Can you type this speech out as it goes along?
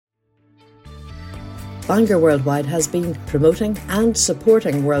Bangor Worldwide has been promoting and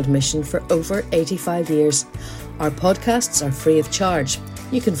supporting World Mission for over 85 years. Our podcasts are free of charge.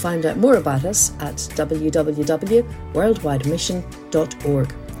 You can find out more about us at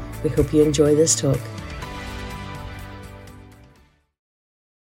www.worldwidemission.org. We hope you enjoy this talk.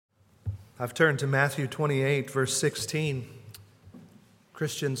 I've turned to Matthew 28, verse 16.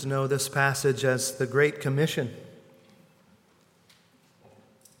 Christians know this passage as the Great Commission.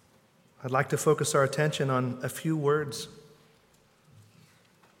 I'd like to focus our attention on a few words.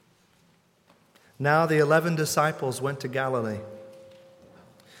 Now the 11 disciples went to Galilee.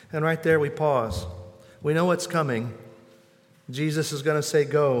 And right there we pause. We know what's coming. Jesus is going to say,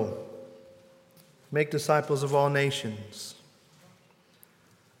 "Go, make disciples of all nations."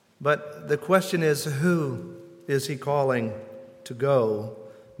 But the question is, who is he calling to go,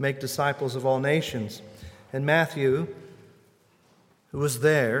 make disciples of all nations? And Matthew, who was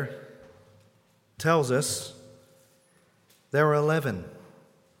there, tells us there were 11.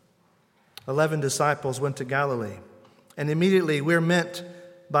 11 disciples went to Galilee. And immediately we're meant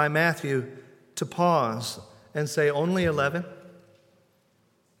by Matthew to pause and say, only 11?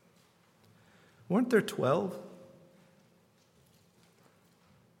 Weren't there 12?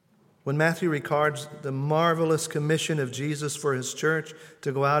 When Matthew records the marvelous commission of Jesus for his church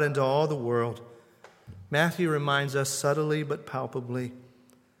to go out into all the world, Matthew reminds us subtly but palpably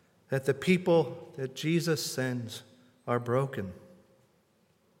that the people that Jesus sends are broken.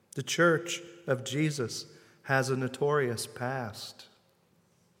 The church of Jesus has a notorious past.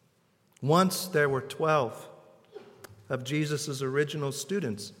 Once there were 12 of Jesus' original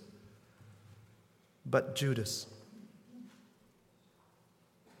students, but Judas.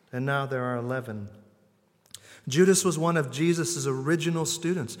 And now there are 11. Judas was one of Jesus' original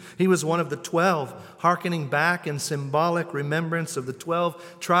students. He was one of the 12, hearkening back in symbolic remembrance of the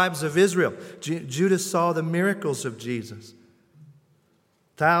 12 tribes of Israel. Judas saw the miracles of Jesus.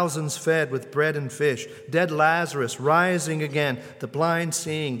 Thousands fed with bread and fish, dead Lazarus rising again, the blind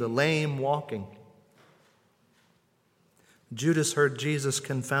seeing, the lame walking. Judas heard Jesus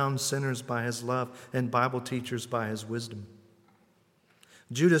confound sinners by his love and Bible teachers by his wisdom.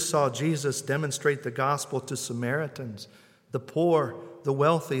 Judas saw Jesus demonstrate the gospel to Samaritans, the poor, the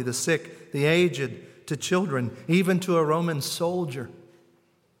wealthy, the sick, the aged, to children, even to a Roman soldier.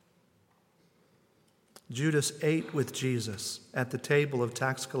 Judas ate with Jesus at the table of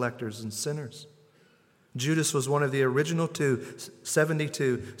tax collectors and sinners. Judas was one of the original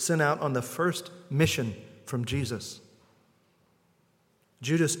 72 sent out on the first mission from Jesus.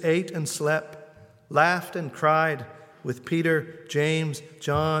 Judas ate and slept, laughed and cried with Peter, James,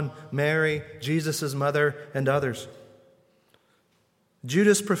 John, Mary, Jesus' mother, and others.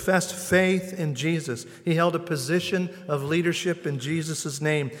 Judas professed faith in Jesus. He held a position of leadership in Jesus'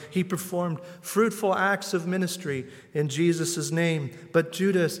 name. He performed fruitful acts of ministry in Jesus' name. But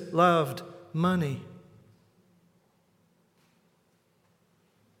Judas loved money.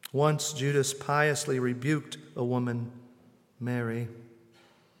 Once Judas piously rebuked a woman, Mary,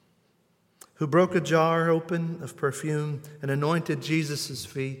 who broke a jar open of perfume and anointed Jesus'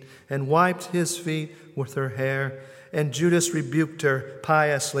 feet and wiped his feet with her hair. And Judas rebuked her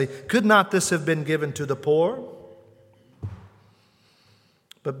piously. Could not this have been given to the poor?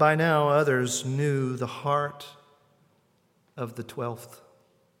 But by now others knew the heart of the 12th.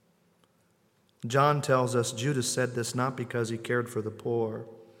 John tells us Judas said this not because he cared for the poor,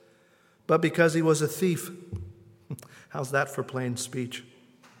 but because he was a thief. How's that for plain speech?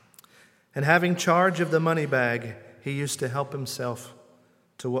 And having charge of the money bag, he used to help himself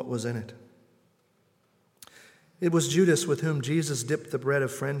to what was in it. It was Judas with whom Jesus dipped the bread of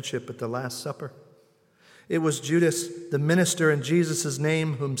friendship at the Last Supper. It was Judas, the minister in Jesus'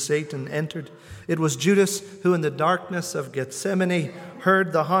 name, whom Satan entered. It was Judas who in the darkness of Gethsemane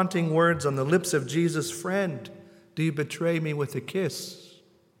heard the haunting words on the lips of Jesus, "Friend, do you betray me with a kiss?"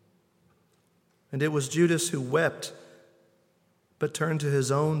 And it was Judas who wept but turned to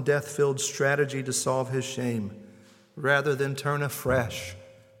his own death-filled strategy to solve his shame, rather than turn afresh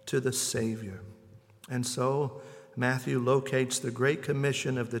to the Savior. And so Matthew locates the Great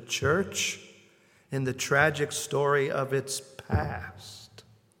Commission of the church in the tragic story of its past.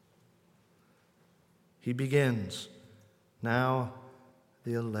 He begins, now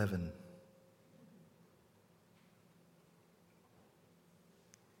the 11.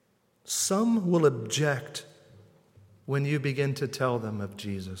 Some will object when you begin to tell them of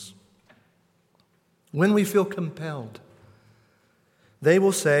Jesus. When we feel compelled, they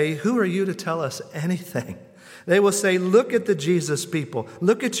will say, "Who are you to tell us anything?" They will say, "Look at the Jesus people.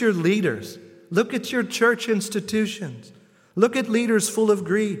 Look at your leaders. Look at your church institutions. Look at leaders full of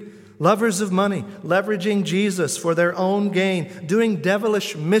greed. lovers of money, leveraging Jesus for their own gain, doing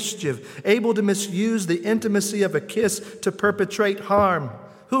devilish mischief, able to misuse the intimacy of a kiss to perpetrate harm.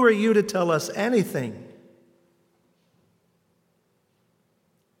 Who are you to tell us anything?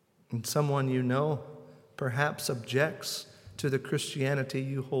 And someone you know perhaps objects to the Christianity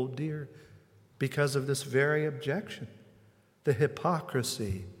you hold dear because of this very objection, the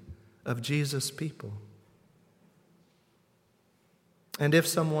hypocrisy of Jesus' people. And if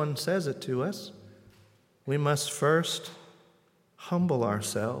someone says it to us, we must first humble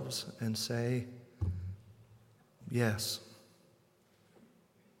ourselves and say, yes,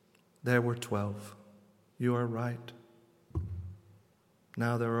 there were 12. You are right.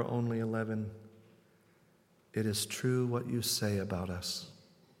 Now there are only 11. It is true what you say about us.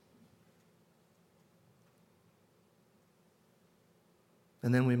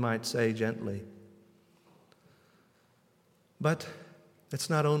 And then we might say gently, but it's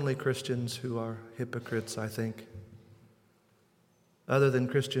not only Christians who are hypocrites, I think. Other than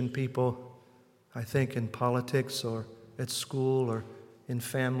Christian people, I think in politics or at school or in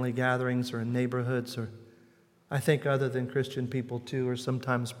family gatherings or in neighborhoods, or I think other than Christian people too are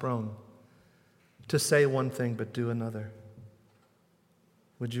sometimes prone to say one thing but do another.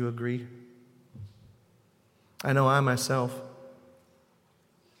 Would you agree? I know I myself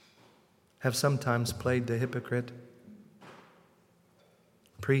have sometimes played the hypocrite,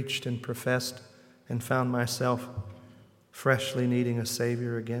 preached and professed, and found myself freshly needing a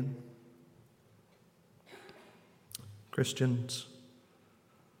Savior again. Christians,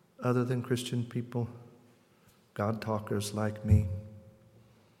 other than Christian people, God talkers like me.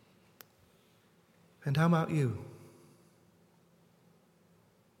 And how about you?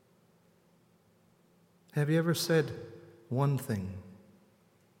 Have you ever said one thing,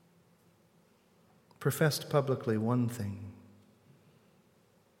 professed publicly one thing,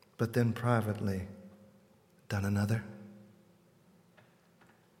 but then privately done another?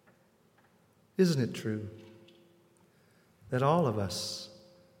 Isn't it true that all of us,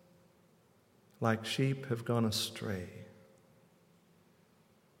 like sheep, have gone astray?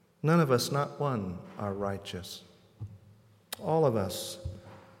 None of us, not one, are righteous. All of us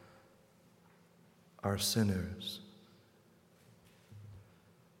are sinners.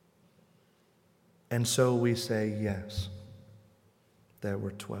 And so we say, yes, there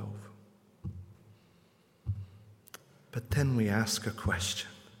were 12. But then we ask a question.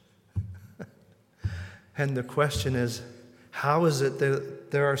 And the question is, how is it that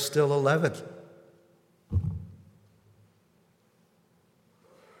there are still 11?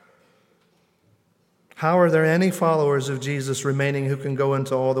 How are there any followers of Jesus remaining who can go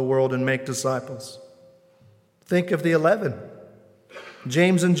into all the world and make disciples? Think of the 11.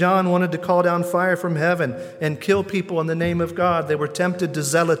 James and John wanted to call down fire from heaven and kill people in the name of God. They were tempted to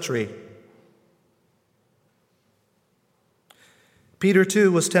zealotry. Peter,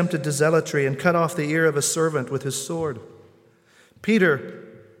 too, was tempted to zealotry and cut off the ear of a servant with his sword. Peter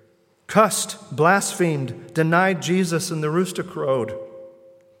cussed, blasphemed, denied Jesus, and the rooster crowed.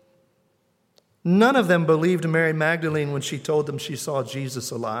 None of them believed Mary Magdalene when she told them she saw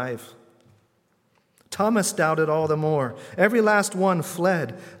Jesus alive. Thomas doubted all the more. Every last one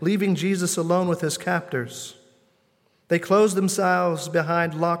fled, leaving Jesus alone with his captors. They closed themselves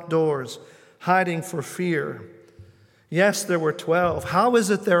behind locked doors, hiding for fear. Yes, there were 12. How is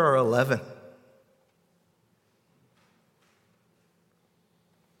it there are 11?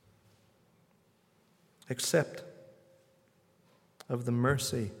 Except of the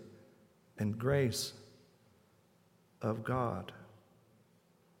mercy and grace of God.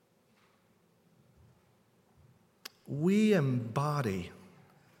 We embody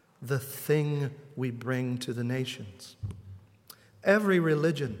the thing we bring to the nations. Every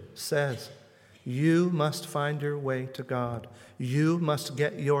religion says, you must find your way to God. You must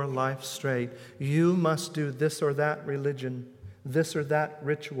get your life straight. You must do this or that religion, this or that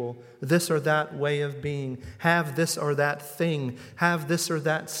ritual, this or that way of being, have this or that thing, have this or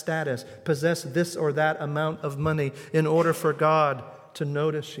that status, possess this or that amount of money in order for God to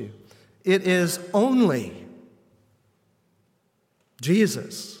notice you. It is only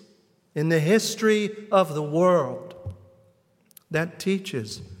Jesus in the history of the world that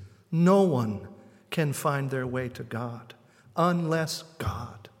teaches no one can find their way to God unless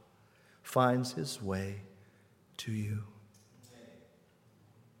God finds his way to you.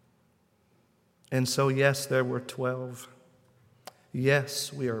 And so, yes, there were 12.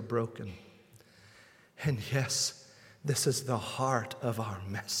 Yes, we are broken. And yes, this is the heart of our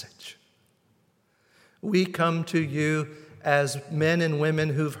message. We come to you as men and women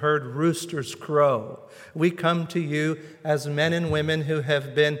who've heard roosters crow. We come to you as men and women who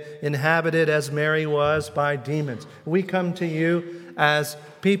have been inhabited, as Mary was, by demons. We come to you as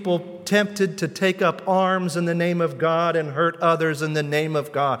people tempted to take up arms in the name of God and hurt others in the name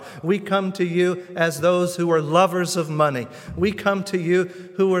of God. We come to you as those who are lovers of money. We come to you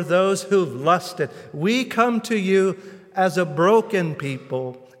who are those who've lusted. We come to you as a broken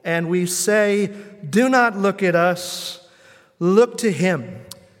people, and we say, do not look at us, look to Him.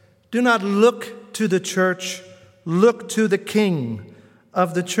 Do not look to the church, look to the King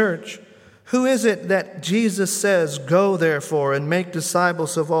of the church. Who is it that Jesus says, go therefore and make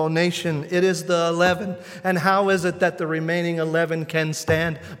disciples of all nations? It is the 11. And how is it that the remaining 11 can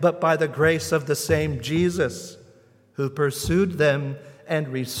stand? But by the grace of the same Jesus, who pursued them and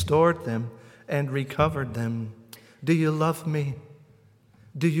restored them and recovered them. Do you love me?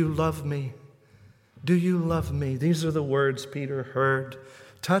 Do you love me? Do you love me? These are the words Peter heard.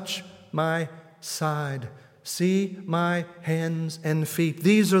 Touch my side. See my hands and feet.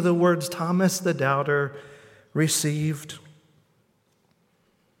 These are the words Thomas the doubter received.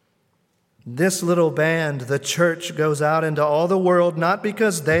 This little band, the church, goes out into all the world, not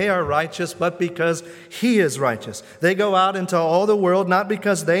because they are righteous, but because He is righteous. They go out into all the world, not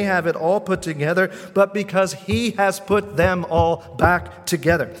because they have it all put together, but because He has put them all back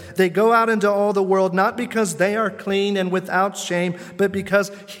together. They go out into all the world, not because they are clean and without shame, but because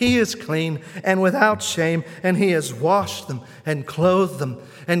He is clean and without shame, and He has washed them and clothed them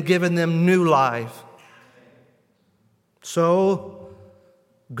and given them new life. So,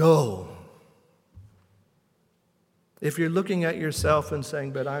 go. If you're looking at yourself and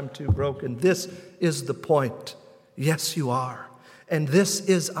saying, but I'm too broken, this is the point. Yes, you are. And this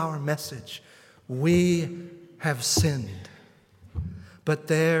is our message. We have sinned, but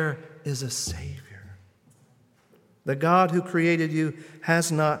there is a Savior. The God who created you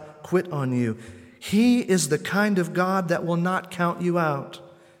has not quit on you. He is the kind of God that will not count you out.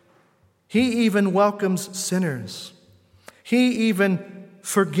 He even welcomes sinners. He even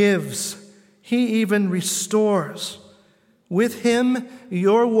forgives. He even restores. With Him,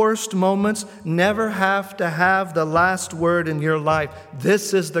 your worst moments never have to have the last word in your life.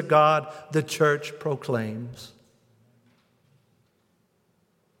 This is the God the church proclaims.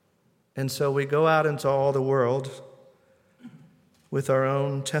 And so we go out into all the world with our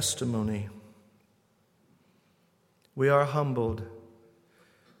own testimony. We are humbled.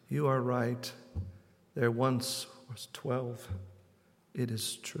 You are right. There once was 12. It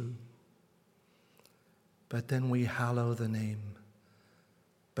is true. But then we hallow the name.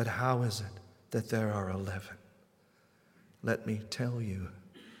 But how is it that there are 11? Let me tell you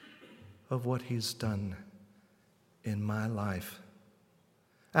of what He's done in my life.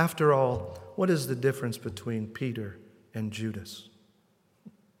 After all, what is the difference between Peter and Judas?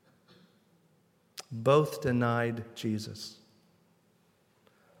 Both denied Jesus.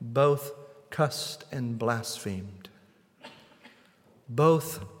 Both cussed and blasphemed.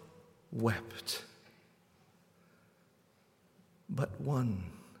 Both wept. But one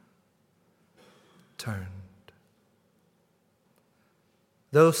turned.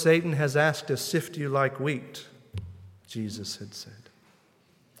 Though Satan has asked to sift you like wheat, Jesus had said,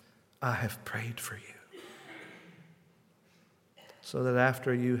 I have prayed for you, so that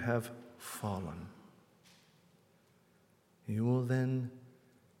after you have fallen, you will then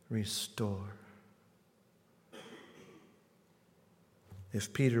restore.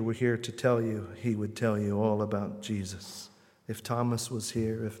 If Peter were here to tell you, he would tell you all about Jesus. If Thomas was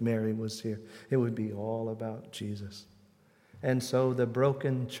here, if Mary was here, it would be all about Jesus. And so the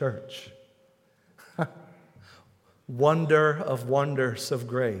broken church, wonder of wonders of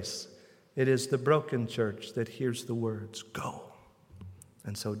grace, it is the broken church that hears the words, go.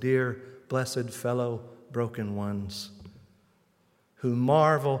 And so, dear, blessed fellow broken ones, who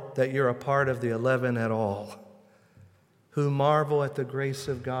marvel that you're a part of the 11 at all, who marvel at the grace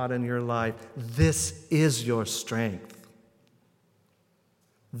of God in your life, this is your strength.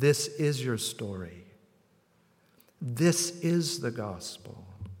 This is your story. This is the gospel.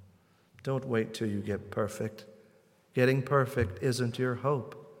 Don't wait till you get perfect. Getting perfect isn't your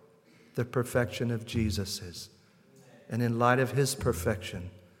hope. The perfection of Jesus is. And in light of His perfection,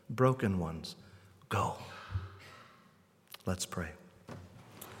 broken ones, go. Let's pray.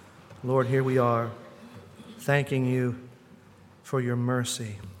 Lord, here we are, thanking you for your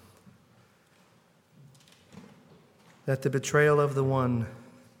mercy. That the betrayal of the one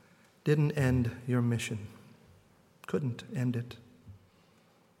didn't end your mission, couldn't end it.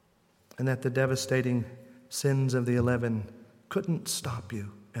 And that the devastating sins of the 11 couldn't stop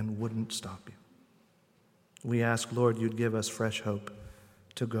you and wouldn't stop you. We ask, Lord, you'd give us fresh hope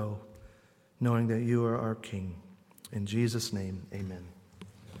to go, knowing that you are our King. In Jesus' name, amen.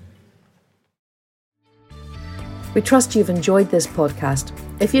 We trust you've enjoyed this podcast.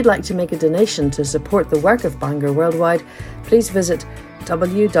 If you'd like to make a donation to support the work of Bangor Worldwide, please visit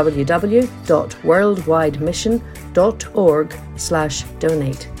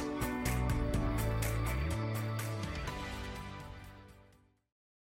www.worldwidemission.org/donate.